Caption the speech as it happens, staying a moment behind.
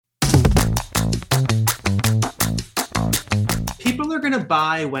going to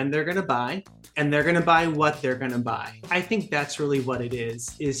buy when they're going to buy, and they're going to buy what they're going to buy. I think that's really what it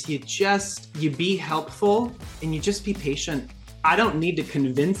is you be helpful and you just be patient. I don't need to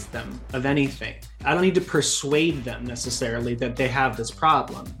convince them of anything. I don't need to persuade them necessarily that they have this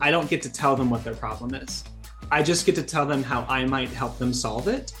problem. I don't get to tell them what their problem is. I just get to tell them how I might help them solve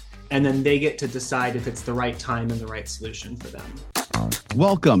it. And then they get to decide if it's the right time and the right solution for them.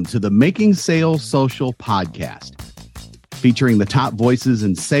 Welcome to the Making Sales Social podcast, featuring the top voices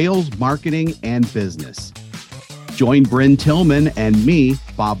in sales, marketing, and business. Join Bryn Tillman and me,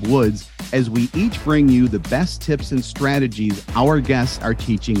 Bob Woods, as we each bring you the best tips and strategies our guests are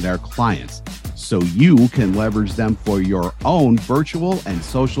teaching their clients, so you can leverage them for your own virtual and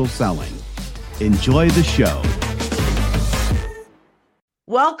social selling. Enjoy the show.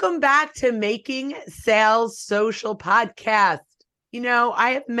 Welcome back to Making Sales Social podcast. You know,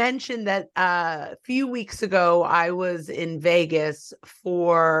 I have mentioned that a few weeks ago, I was in Vegas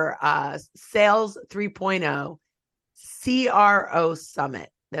for Sales 3.0 CRO Summit.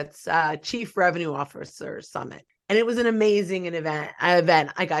 That's Chief Revenue Officer Summit. And it was an amazing event.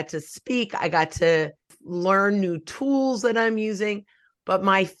 I got to speak. I got to learn new tools that I'm using. But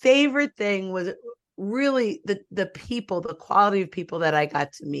my favorite thing was really the people, the quality of people that I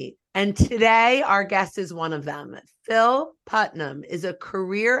got to meet. And today, our guest is one of them. Phil Putnam is a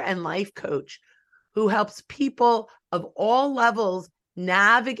career and life coach who helps people of all levels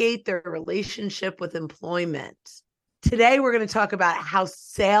navigate their relationship with employment. Today, we're going to talk about how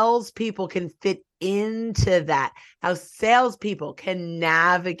salespeople can fit into that, how salespeople can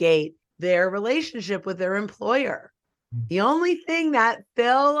navigate their relationship with their employer. The only thing that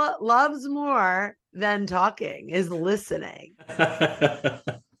Phil loves more than talking is listening.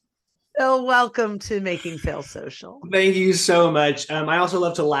 Phil, welcome to Making Sales Social. Thank you so much. I also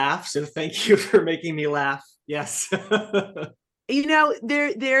love to laugh, so thank you for making me laugh. Yes. You know,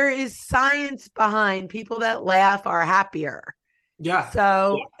 there is science behind people that laugh are happier. Yeah.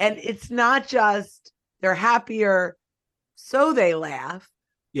 So, and it's not just they're happier so they laugh,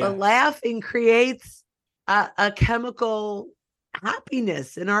 but laughing creates a chemical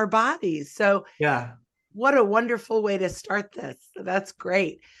happiness in our bodies. So, yeah, what a wonderful way to start this. That's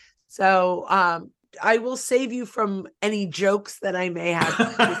great. So, I will save you from any jokes that I may have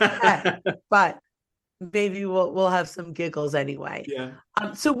to say, but maybe we'll have some giggles anyway. Yeah.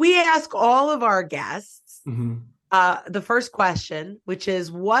 So we ask all of our guests the first question, which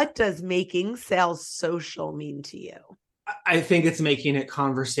is, what does making sales social mean to you? I think it's making it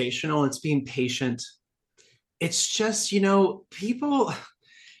conversational. It's being patient. It's just, people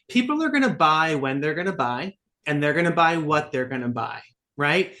are going to buy when they're going to buy, and they're going to buy what they're going to buy.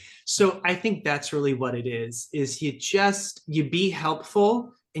 Right. So I think that's really what it is you be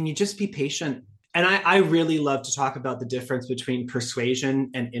helpful and you just be patient. And I really love to talk about the difference between persuasion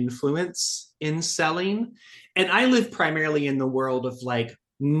and influence in selling. And I live primarily in the world of like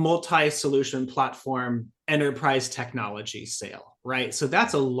multi-solution platform enterprise technology sale, right? So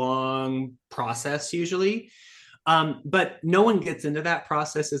that's a long process usually. But no one gets into that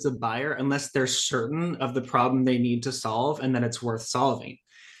process as a buyer unless they're certain of the problem they need to solve and that it's worth solving.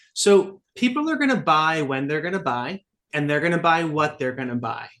 So people are going to buy when they're going to buy, and they're going to buy what they're going to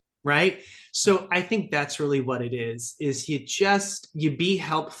buy. Right. So I think that's really what it is you be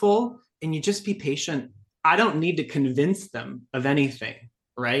helpful and you just be patient. I don't need to convince them of anything.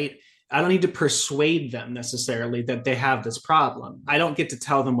 Right. I don't need to persuade them necessarily that they have this problem. I don't get to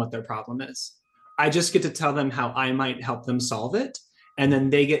tell them what their problem is. I just get to tell them how I might help them solve it. And then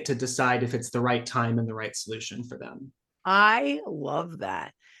they get to decide if it's the right time and the right solution for them. I love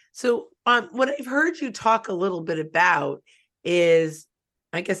that. So what I've heard you talk a little bit about is,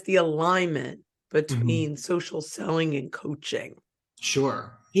 I guess, the alignment between social selling and coaching.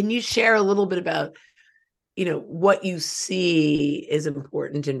 Sure. Can you share a little bit about, what you see is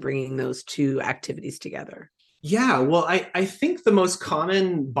important in bringing those two activities together? Yeah, well, I think the most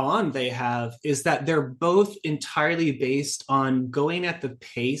common bond they have is that they're both entirely based on going at the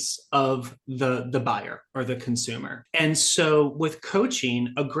pace of the buyer or the consumer. And so with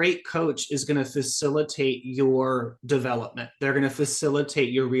coaching, a great coach is going to facilitate your development. They're going to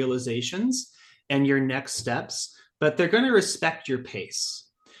facilitate your realizations and your next steps, but they're going to respect your pace.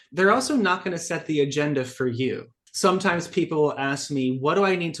 They're also not going to set the agenda for you. Sometimes people will ask me, what do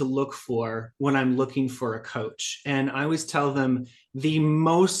I need to look for when I'm looking for a coach? And I always tell them the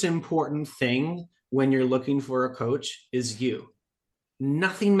most important thing when you're looking for a coach is you.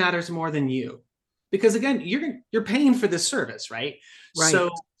 Nothing matters more than you. Because again, you're paying for this service, right? Right. So,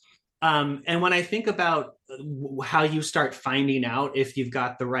 and when I think about how you start finding out if you've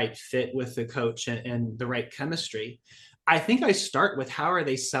got the right fit with the coach and the right chemistry, I think I start with how are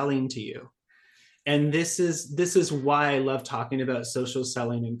they selling to you? And this is why I love talking about social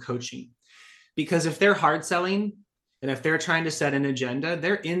selling and coaching. Because if they're hard selling and if they're trying to set an agenda,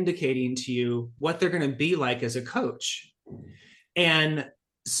 they're indicating to you what they're going to be like as a coach. And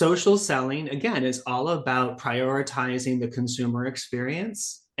social selling, again, is all about prioritizing the consumer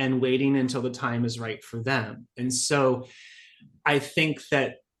experience and waiting until the time is right for them. And so I think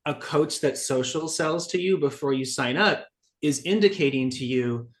that a coach that social sells to you before you sign up is indicating to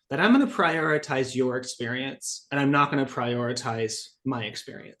you that I'm going to prioritize your experience and I'm not going to prioritize my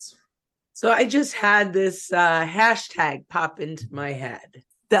experience. So I just had this hashtag pop into my head.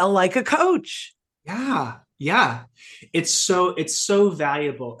 Sell like a coach. Yeah, yeah. It's so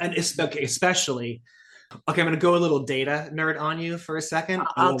valuable. And it's okay, especially okay, I'm gonna go a little data nerd on you for a second. I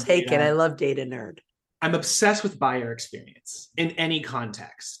I'll love take it. data. I love data nerd. I'm obsessed with buyer experience in any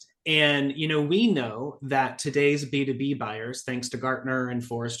context. And we know that today's B2B buyers, thanks to Gartner and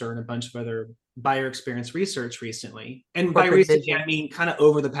Forrester and a bunch of other buyer experience research recently, and by Corporate recently vision. I mean kind of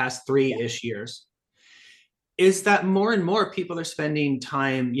over the past three-ish years, is that more and more people are spending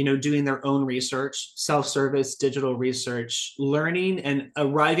time, doing their own research, self-service, digital research, learning and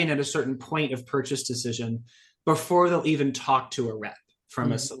arriving at a certain point of purchase decision before they'll even talk to a rep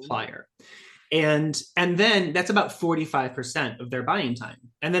from a Mm-hmm. supplier. And then that's about 45% of their buying time.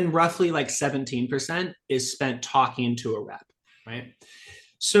 And then roughly like 17% is spent talking to a rep, right?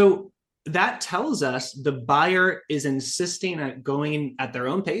 So that tells us the buyer is insisting at going at their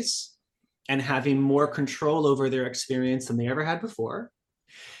own pace and having more control over their experience than they ever had before.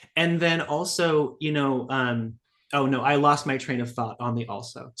 And then also, oh no, I lost my train of thought on the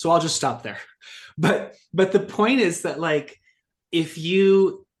also. So I'll just stop there. But the point is that like if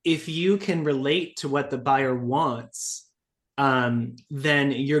you can relate to what the buyer wants,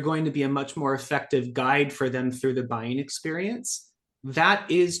 then you're going to be a much more effective guide for them through the buying experience. That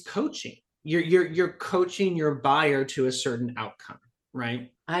is coaching. You're coaching your buyer to a certain outcome,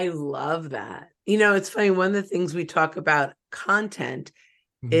 right? I love that. It's funny. One of the things we talk about content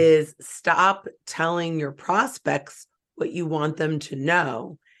Mhm. is stop telling your prospects what you want them to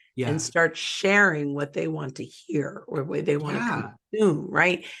know and Yeah. start sharing what they want to hear or what they want to Yeah. consume,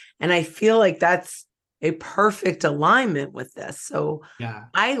 right? And I feel like that's a perfect alignment with this. So Yeah.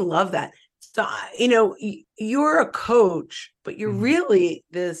 I love that. So, you're a coach, but you're Mhm. really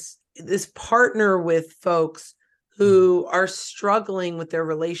this partner with folks Mhm. who are struggling with their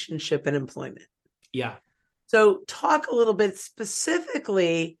relationship and employment. Yeah. So talk a little bit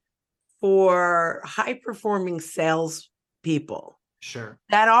specifically for high performing sales people Sure.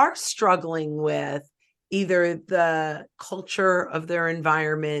 that are struggling with either the culture of their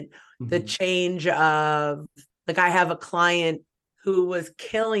environment, the Mhm. change of, like, I have a client who was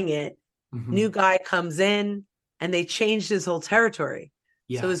killing it. New Mhm. guy comes in and they changed his whole territory.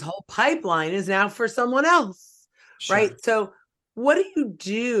 So Yeah. his whole pipeline is now for someone else, right? Sure. So what do you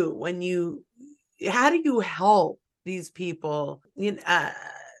do how do you help these people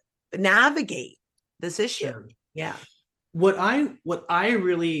navigate this issue? Sure. Yeah. What I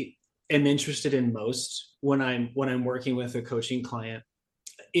really am interested in most when I'm working with a coaching client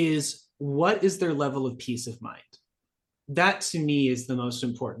is what is their level of peace of mind. That to me is the most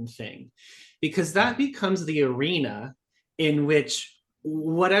important thing because that becomes the arena in which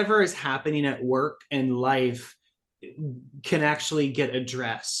whatever is happening at work and life can actually get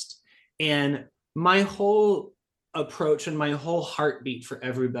addressed. And my whole approach and my whole heartbeat for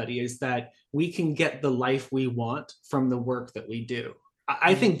everybody is that we can get the life we want from the work that we do.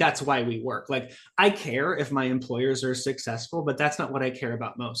 I think that's why we work. Like, I care if my employers are successful, but that's not what I care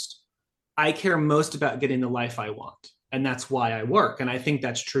about most. I care most about getting the life I want. And that's why I work. And I think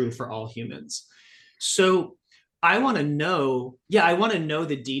that's true for all humans. So I want to know, yeah, I want to know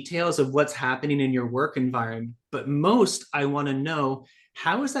the details of what's happening in your work environment. But most, I want to know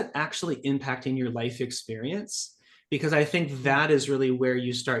how is that actually impacting your life experience? Because I think that is really where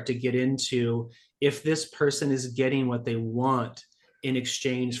you start to get into if this person is getting what they want in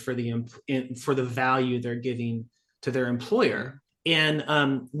exchange for the value they're giving to their employer. And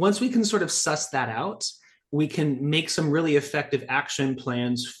once we can sort of suss that out, we can make some really effective action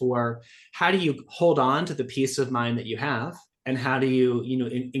plans for how do you hold on to the peace of mind that you have, and how do you,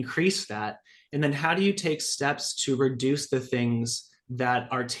 increase that, and then how do you take steps to reduce the things that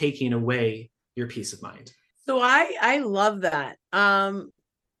are taking away your peace of mind. So I love that. When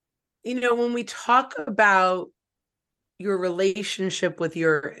we talk about your relationship with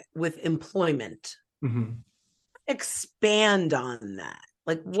employment, Mm-hmm. expand on that.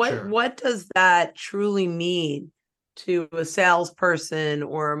 Like Sure. what does that truly mean to a salesperson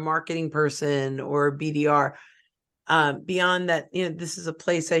or a marketing person or a BDR? beyond that, this is a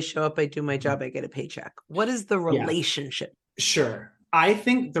place I show up, I do my job, I get a paycheck. What is the relationship? Sure. I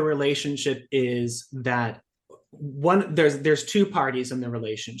think the relationship is that there's two parties in the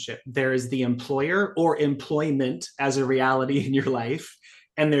relationship. There is the employer or employment as a reality in your life,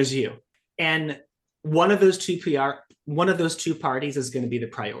 and there's you. And one of those two parties is going to be the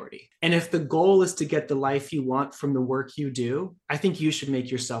priority. And if the goal is to get the life you want from the work you do, I think you should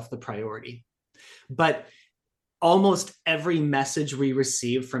make yourself the priority. But almost every message we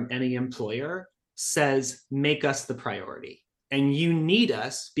receive from any employer says, make us the priority. And you need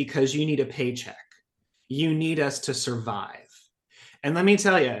us because you need a paycheck. You need us to survive. And let me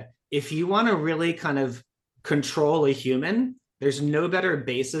tell you, if you want to really kind of control a human, there's no better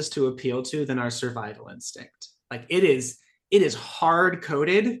basis to appeal to than our survival instinct. Like it is hard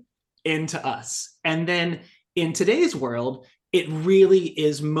coded into us. And then in today's world, it really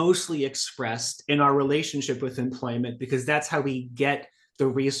is mostly expressed in our relationship with employment, because that's how we get the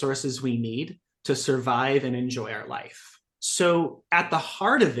resources we need to survive and enjoy our life. So at the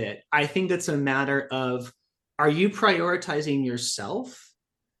heart of it, I think it's a matter of, are you prioritizing yourself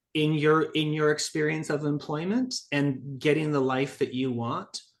in your experience of employment and getting the life that you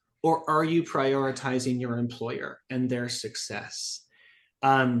want? Or are you prioritizing your employer and their success?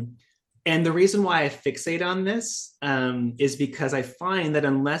 And the reason why I fixate on this is because I find that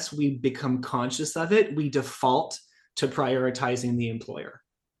unless we become conscious of it, we default to prioritizing the employer.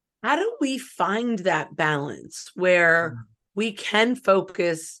 How do we find that balance where we can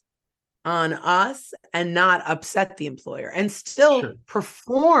focus on us and not upset the employer and still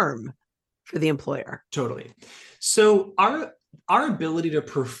perform for the employer? Totally. So our ability to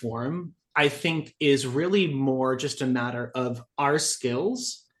perform, I think, is really more just a matter of our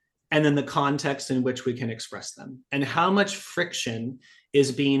skills and then the context in which we can express them, and how much friction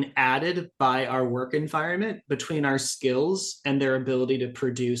is being added by our work environment between our skills and their ability to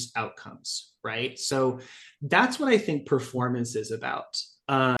produce outcomes, right? So that's what I think performance is about.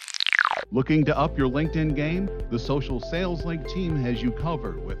 Looking to up your LinkedIn game? The Social Sales Link team has you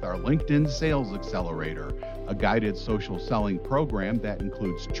covered with our LinkedIn Sales Accelerator, a guided social selling program that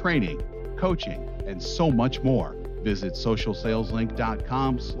includes training, coaching, and so much more. Visit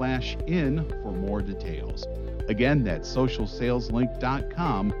socialsaleslink.com/in for more details. Again, that's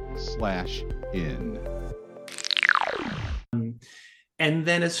socialsaleslink.com/in. And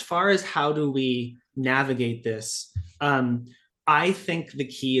then as far as how do we navigate this, I think the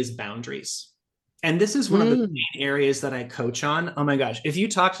key is boundaries. And this is one of the main areas that I coach on. Oh my gosh, if you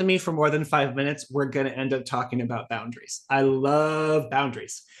talk to me for more than 5 minutes, we're going to end up talking about boundaries. I love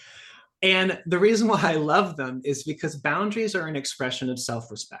boundaries. And the reason why I love them is because boundaries are an expression of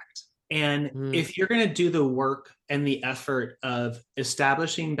self-respect. And if you're going to do the work and the effort of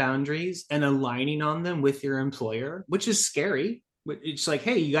establishing boundaries and aligning on them with your employer, which is scary, it's like,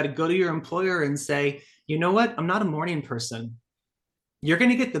 hey, you got to go to your employer and say, you know what? I'm not a morning person. You're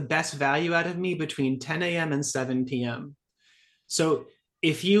going to get the best value out of me between 10 a.m. and 7 p.m. So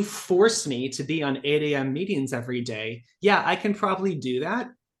if you force me to be on 8 a.m. meetings every day, yeah, I can probably do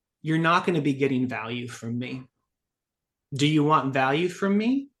that. You're not going to be getting value from me. Do you want value from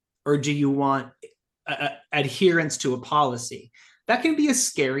me, or do you want adherence to a policy? That can be a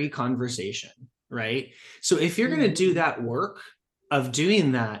scary conversation, right? So if you're going to do that work of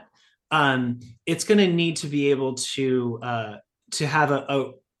doing that, it's going to need to be able to have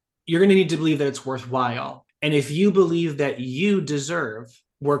you're going to need to believe that it's worthwhile. And if you believe that you deserve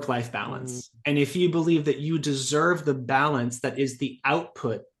work-life balance, and if you believe that you deserve the balance that is the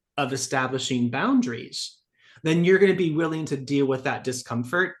output of establishing boundaries, then you're going to be willing to deal with that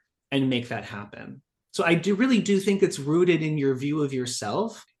discomfort and make that happen. So I really do think it's rooted in your view of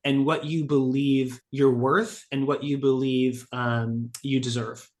yourself and what you believe you're worth and what you believe you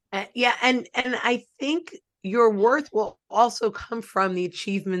deserve. Yeah. And I think your worth will also come from the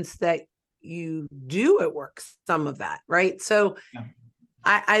achievements that you do at work, some of that, right? So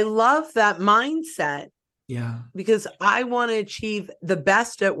I love that mindset. Yeah. Because I want to achieve the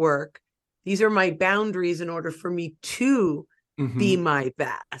best at work. These are my boundaries in order for me to be my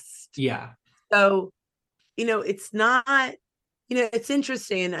best. Yeah. So, it's not, it's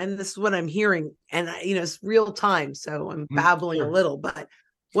interesting. And this is what I'm hearing. And, it's real time. So I'm babbling a little, but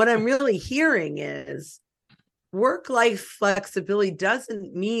what I'm really hearing is work-life flexibility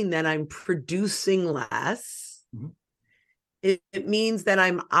doesn't mean that I'm producing less. It means that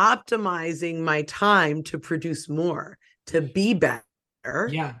I'm optimizing my time to produce more, to be better,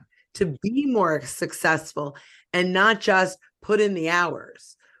 to be more successful, and not just put in the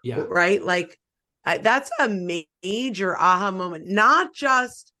hours, right? Like that's a major aha moment, not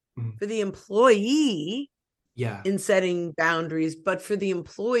just for the employee, Yeah. in setting boundaries, but for the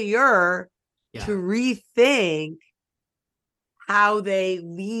employer to Yeah. rethink how they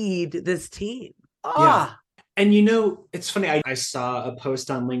lead this team. Yeah. Ah, And you know, it's funny. I saw a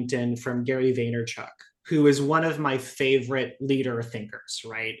post on LinkedIn from Gary Vaynerchuk, who is one of my favorite leader thinkers,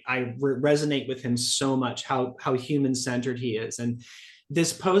 right? I resonate with him so much, how human centered he is. And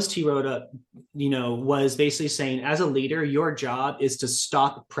this post he wrote up, was basically saying, as a leader, your job is to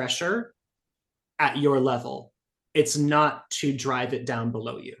stop pressure at your level. It's not to drive it down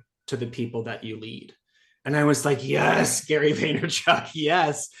below you to the people that you lead. And I was like, yes, Gary Vaynerchuk,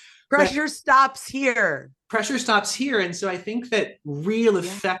 yes. But pressure stops here. pressure stops here. And so I think that real Yeah.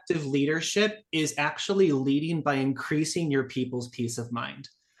 effective leadership is actually leading by increasing your people's peace of mind,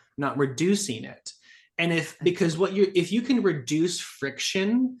 not reducing it. And if you can reduce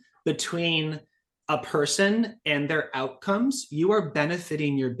friction between a person and their outcomes, you are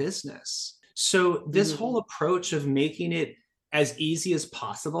benefiting your business. So this Mm-hmm. whole approach of making it as easy as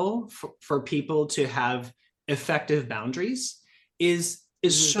possible for people to have effective boundaries is Mm-hmm.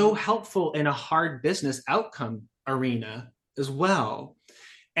 so helpful in a hard business outcome arena as well.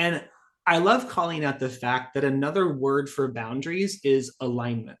 And I love calling out the fact that another word for boundaries is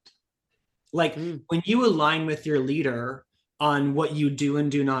alignment. Like Mm. when you align with your leader on what you do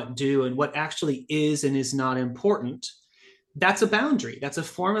and do not do and what actually is and is not important, that's a boundary. That's a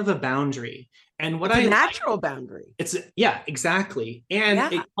form of a boundary. And what It's a I natural boundary. it's yeah, exactly. And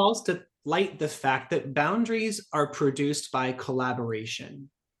Yeah. it calls to light the fact that boundaries are produced by collaboration,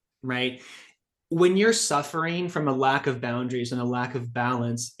 right? When you're suffering from a lack of boundaries and a lack of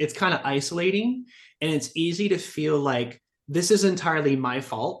balance, it's kind of isolating and it's easy to feel like this is entirely my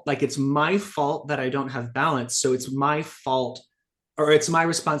fault. Like it's my fault that I don't have balance. So it's my fault or it's my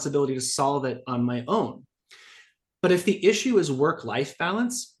responsibility to solve it on my own. But if the issue is work-life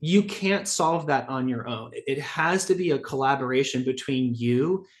balance, you can't solve that on your own. It has to be a collaboration between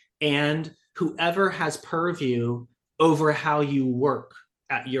you and whoever has purview over how you work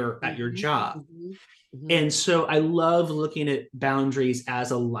at your Mm-hmm. job. Mm-hmm. Mm-hmm. And so I love looking at boundaries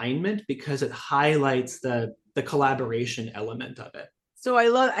as alignment because it highlights the collaboration element of it. So I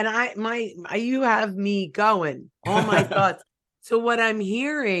love, and you have me going, all my thoughts. So what I'm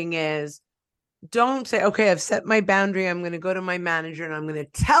hearing is, don't say, okay, I've set my boundary. I'm going to go to my manager and I'm going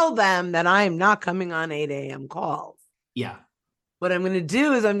to tell them that I am not coming on 8 a.m. calls. Yeah. What I'm going to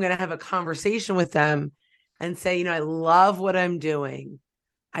do is I'm going to have a conversation with them and say, I love what I'm doing.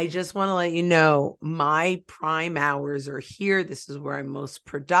 I just want to let you know my prime hours are here. This is where I'm most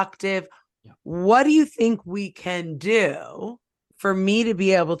productive. Yeah. What do you think we can do for me to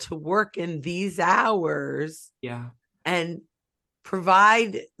be able to work in these hours Yeah. and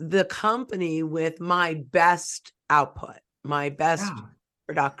provide the company with my best output, my best Yeah.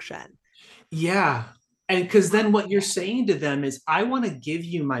 production? Yeah. And because then what you're saying to them is, I want to give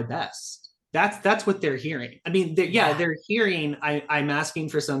you my best. That's what they're hearing. I mean, they're hearing I'm asking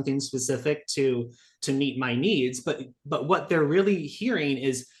for something specific to meet my needs, but what they're really hearing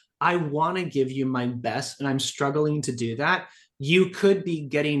is I want to give you my best and I'm struggling to do that. You could be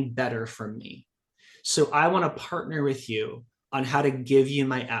getting better from me. So I want to partner with you on how to give you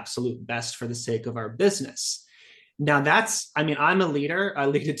my absolute best for the sake of our business. Now I'm a leader, I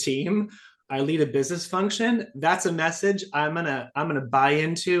lead a team, I lead a business function. That's a message I'm gonna buy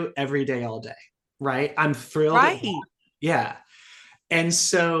into every day, all day. Right. I'm thrilled at that. Right. Yeah. And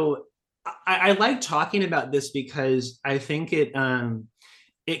so I like talking about this because I think it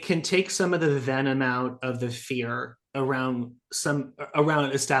can take some of the venom out of the fear around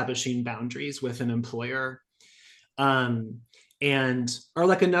establishing boundaries with an employer. Um, and or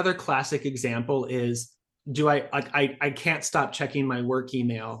like another classic example is, I can't stop checking my work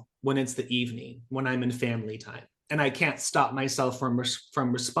email when it's the evening when I'm in family time, and I can't stop myself from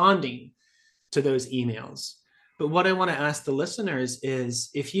responding to those emails. But what I want to ask the listeners is,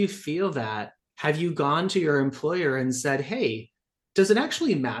 if you feel that, have you gone to your employer and said, hey, does it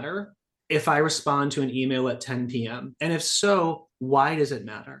actually matter if I respond to an email at 10 p.m.? And if so, why does it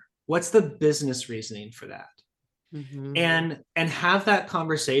matter? What's the business reasoning for that? Mm-hmm. And have that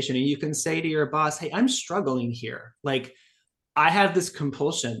conversation, and you can say to your boss, hey, I'm struggling here. Like, I have this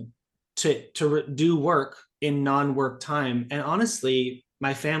compulsion to do work in non-work time, and honestly,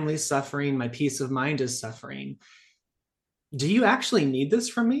 my family's suffering, my peace of mind is suffering. Do you actually need this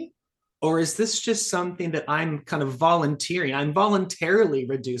from me, or is this just something that I'm kind of volunteering? I'm voluntarily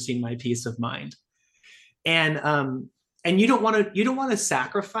reducing my peace of mind. And you don't want to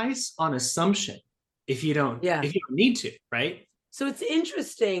sacrifice on assumption Yeah. if you don't need to, right? So it's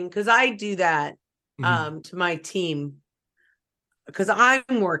interesting because I do that Mm-hmm. to my team because I'm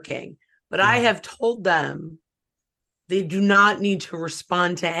working, but I Yeah. have told them they do not need to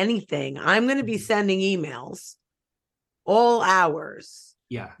respond to anything. I'm going to be sending emails all hours.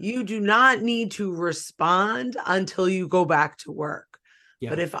 Yeah. You do not need to respond until you go back to work. Yeah.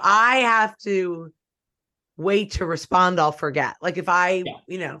 But if I have to wait to respond, I'll forget. Like if I,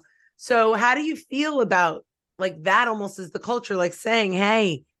 so how do you feel about like that almost is the culture, like saying,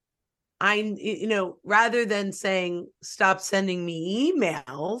 hey, rather than saying, stop sending me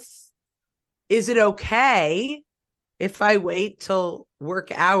emails, is it okay if I wait till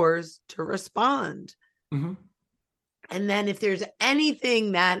work hours to respond? Mm-hmm. And then if there's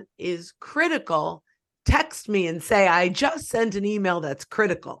anything that is critical, text me and say, I just sent an email that's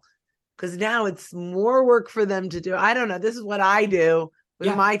critical. Because now it's more work for them to do. I don't know. This is what I do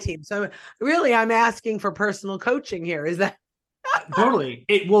with my team. So really, I'm asking for personal coaching here. Is that? Totally.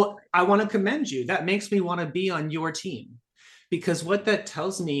 I want to commend you. That makes me want to be on your team, because what that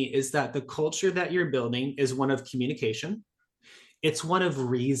tells me is that the culture that you're building is one of communication. It's one of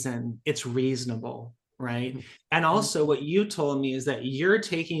reason. It's reasonable, right? Mm-hmm. And also what you told me is that you're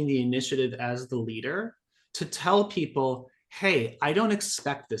taking the initiative as the leader to tell people, hey, I don't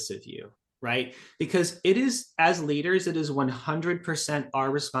expect this of you, right? Because it is, as leaders, it is 100% our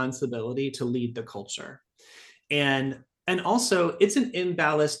responsibility to lead the culture. And also it's an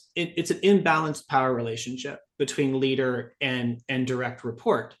imbalanced power relationship between leader and direct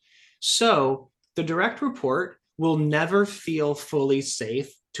report. So the direct report will never feel fully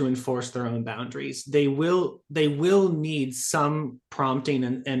safe to enforce their own boundaries. They will need some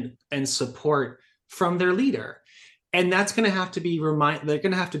prompting and support from their leader. And that's going to have to be they're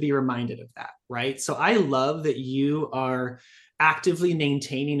going to have to be reminded of that, right? So I love that you are actively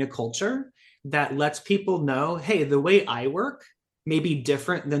maintaining a culture that lets people know, hey, the way I work may be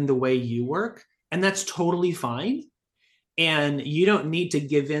different than the way you work, and that's totally fine. And you don't need to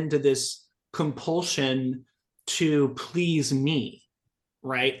give in to this compulsion to please me,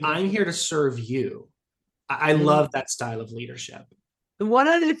 right? Mm-hmm. I'm here to serve you. I love that style of leadership. One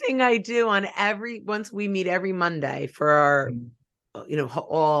other thing I do once we meet every Monday for our,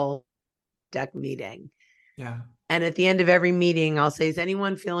 all deck meeting. Yeah. And at the end of every meeting, I'll say, is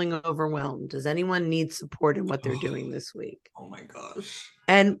anyone feeling overwhelmed? Does anyone need support in what they're doing this week? Oh my gosh.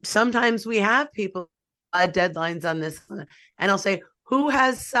 And sometimes we have people deadlines on this, and I'll say, who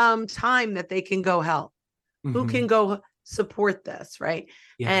has some time that they can go help? Mm-hmm. Who can go support this, right?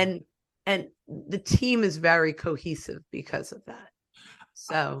 Yeah. And the team is very cohesive because of that.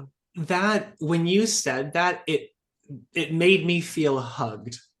 So that when you said that, it made me feel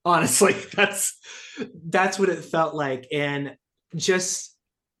hugged. Honestly, that's what it felt like. And just,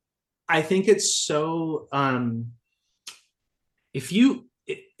 I think it's so, if you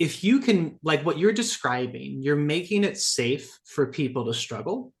can, like what you're describing, you're making it safe for people to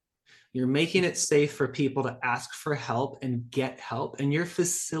struggle. You're making it safe for people to ask for help and get help. And you're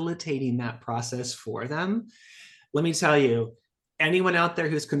facilitating that process for them. Let me tell you, anyone out there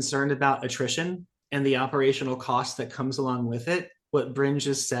who's concerned about attrition and the operational cost that comes along with it, what Bryn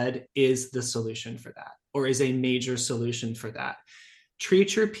just said is the solution for that, or is a major solution for that.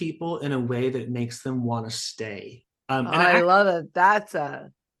 Treat your people in a way that makes them want to stay. And I love it.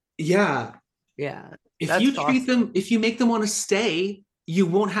 Yeah. If you treat them, if you make them want to stay, you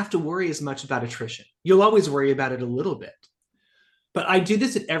won't have to worry as much about attrition. You'll always worry about it a little bit. But I do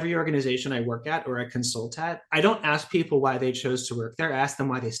this at every organization I work at or I consult at. I don't ask people why they chose to work there. I ask them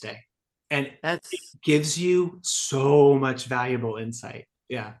why they stay. And it gives you so much valuable insight.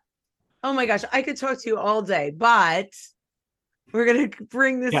 Yeah. Oh my gosh. I could talk to you all day, but we're going to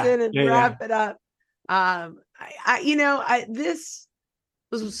bring this in and wrap it up. This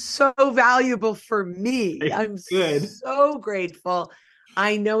was so valuable for me. I'm so grateful.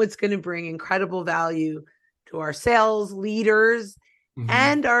 I know it's going to bring incredible value to our sales leaders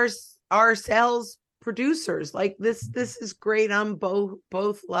and our sales producers. Like this is great on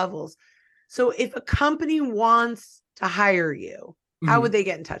both levels. So if a company wants to hire you, how would they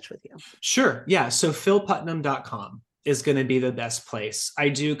get in touch with you? Sure. Yeah. So philputnam.com is going to be the best place. I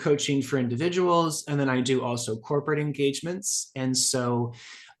do coaching for individuals, and then I do also corporate engagements. And so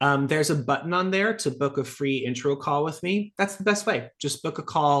there's a button on there to book a free intro call with me. That's the best way. Just book a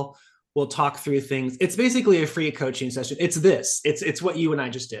call. We'll talk through things. It's basically a free coaching session. It's what you and I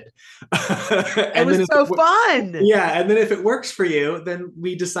just did. It was so fun. Yeah. And then if it works for you, then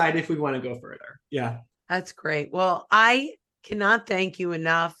we decide if we want to go further. Yeah. That's great. Well, I cannot thank you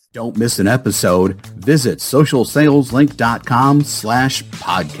enough. Don't miss an episode. Visit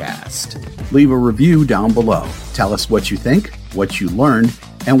socialsaleslink.com/podcast. Leave a review down below. Tell us what you think, what you learned,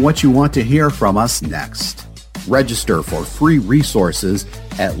 and what you want to hear from us next. Register for free resources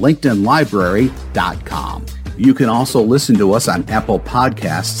at linkedinlibrary.com. You can also listen to us on Apple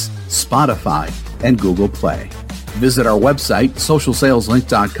Podcasts, Spotify, and Google Play. Visit our website,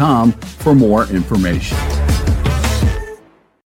 socialsaleslink.com, for more information.